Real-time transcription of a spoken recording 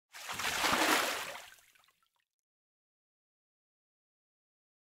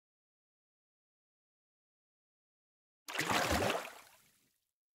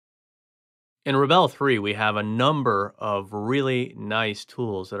In Rebelle 3, we have a number of really nice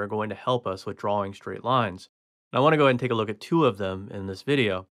tools that are going to help us with drawing straight lines. And I want to go ahead and take a look at two of them in this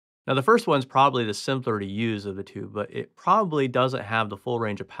video. Now, the first one's probably the simpler to use of the two, but it probably doesn't have the full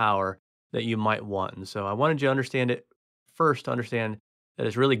range of power that you might want. And so I wanted you to understand it first to understand that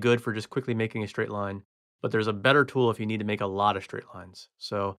it's really good for just quickly making a straight line, but there's a better tool if you need to make a lot of straight lines.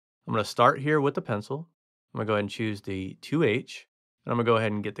 So I'm going to start here with the pencil. I'm going to go ahead and choose the 2H. And I'm gonna go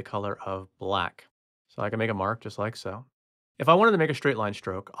ahead and get the color of black. So I can make a mark just like so. If I wanted to make a straight line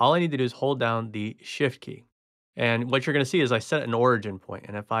stroke, all I need to do is hold down the shift key. And what you're gonna see is I set an origin point.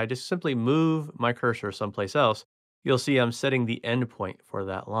 And if I just simply move my cursor someplace else, you'll see I'm setting the end point for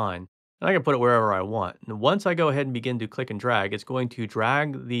that line. And I can put it wherever I want. And once I go ahead and begin to click and drag, it's going to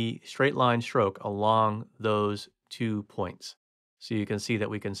drag the straight line stroke along those 2 points. So you can see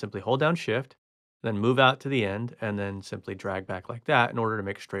that we can simply hold down shift, then move out to the end, and then simply drag back like that in order to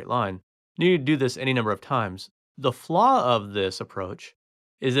make a straight line. You need to do this any number of times. The flaw of this approach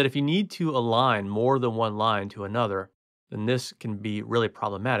is that if you need to align more than one line to another, then this can be really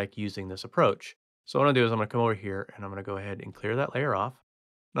problematic using this approach. So what I'm gonna do is I'm gonna come over here and I'm gonna go ahead and clear that layer off.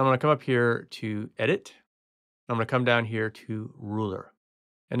 And I'm gonna come up here to Edit. I'm gonna come down here to Ruler.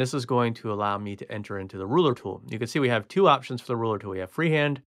 And this is going to allow me to enter into the ruler tool. You can see we have two options for the ruler tool. We have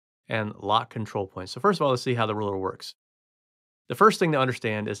freehand and lock control points. So first of all, let's see how the ruler works. The first thing to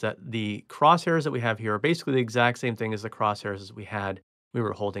understand is that the crosshairs that we have here are basically the exact same thing as the crosshairs as we had when we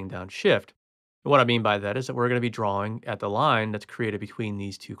were holding down shift. And what I mean by that is that we're going to be drawing at the line that's created between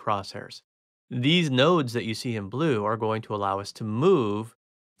these two crosshairs. These nodes that you see in blue are going to allow us to move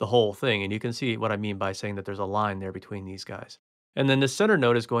the whole thing. And you can see what I mean by saying that there's a line there between these guys. And then the center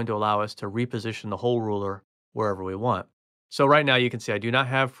node is going to allow us to reposition the whole ruler wherever we want. So right now you can see I do not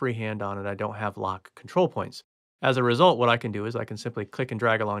have freehand on it. I don't have lock control points. As a result, what I can do is I can simply click and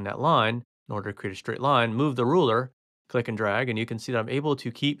drag along that line in order to create a straight line, move the ruler, click and drag, and you can see that I'm able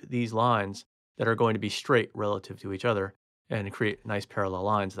to keep these lines that are going to be straight relative to each other and create nice parallel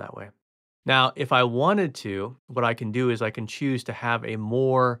lines that way. Now, if I wanted to, what I can do is I can choose to have a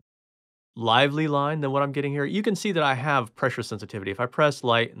more lively line than what I'm getting here. You can see that I have pressure sensitivity. If I press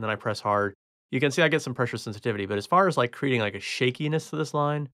light and then I press hard, you can see I get some pressure sensitivity. But as far as like creating like a shakiness to this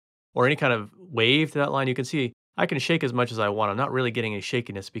line or any kind of wave to that line, you can see I can shake as much as I want. I'm not really getting any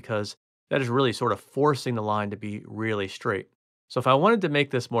shakiness because that is really sort of forcing the line to be really straight. So if I wanted to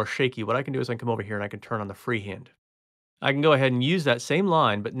make this more shaky, what I can do is I can come over here and I can turn on the freehand. I can go ahead and use that same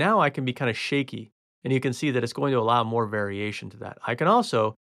line, but now I can be kind of shaky. And you can see that it's going to allow more variation to that. I can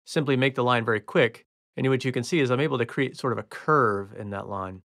also simply make the line very quick. And what you can see is I'm able to create sort of a curve in that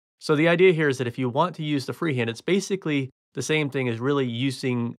line. So the idea here is that if you want to use the freehand, it's basically the same thing as really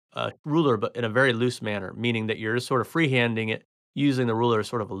using a ruler, but in a very loose manner, meaning that you're just sort of freehanding it, using the ruler as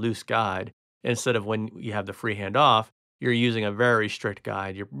sort of a loose guide. Instead of when you have the freehand off, you're using a very strict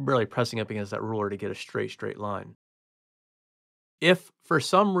guide. You're really pressing up against that ruler to get a straight line. If for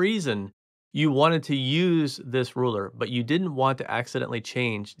some reason you wanted to use this ruler, but you didn't want to accidentally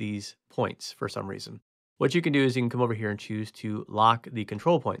change these points for some reason, what you can do is you can come over here and choose to lock the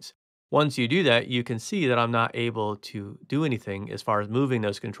control points. Once you do that, you can see that I'm not able to do anything as far as moving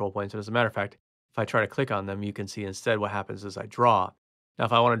those control points. And as a matter of fact, if I try to click on them, you can see instead what happens is I draw. Now,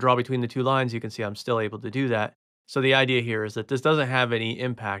 if I want to draw between the two lines, you can see I'm still able to do that. So the idea here is that this doesn't have any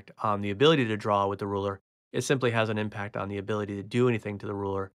impact on the ability to draw with the ruler. It simply has an impact on the ability to do anything to the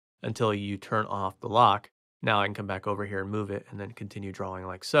ruler until you turn off the lock. Now I can come back over here and move it and then continue drawing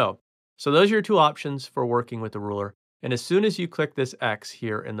like so. So those are your two options for working with the ruler. And as soon as you click this X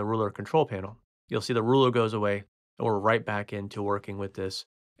here in the ruler control panel, you'll see the ruler goes away and we're right back into working with this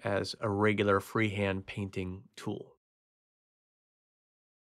as a regular freehand painting tool.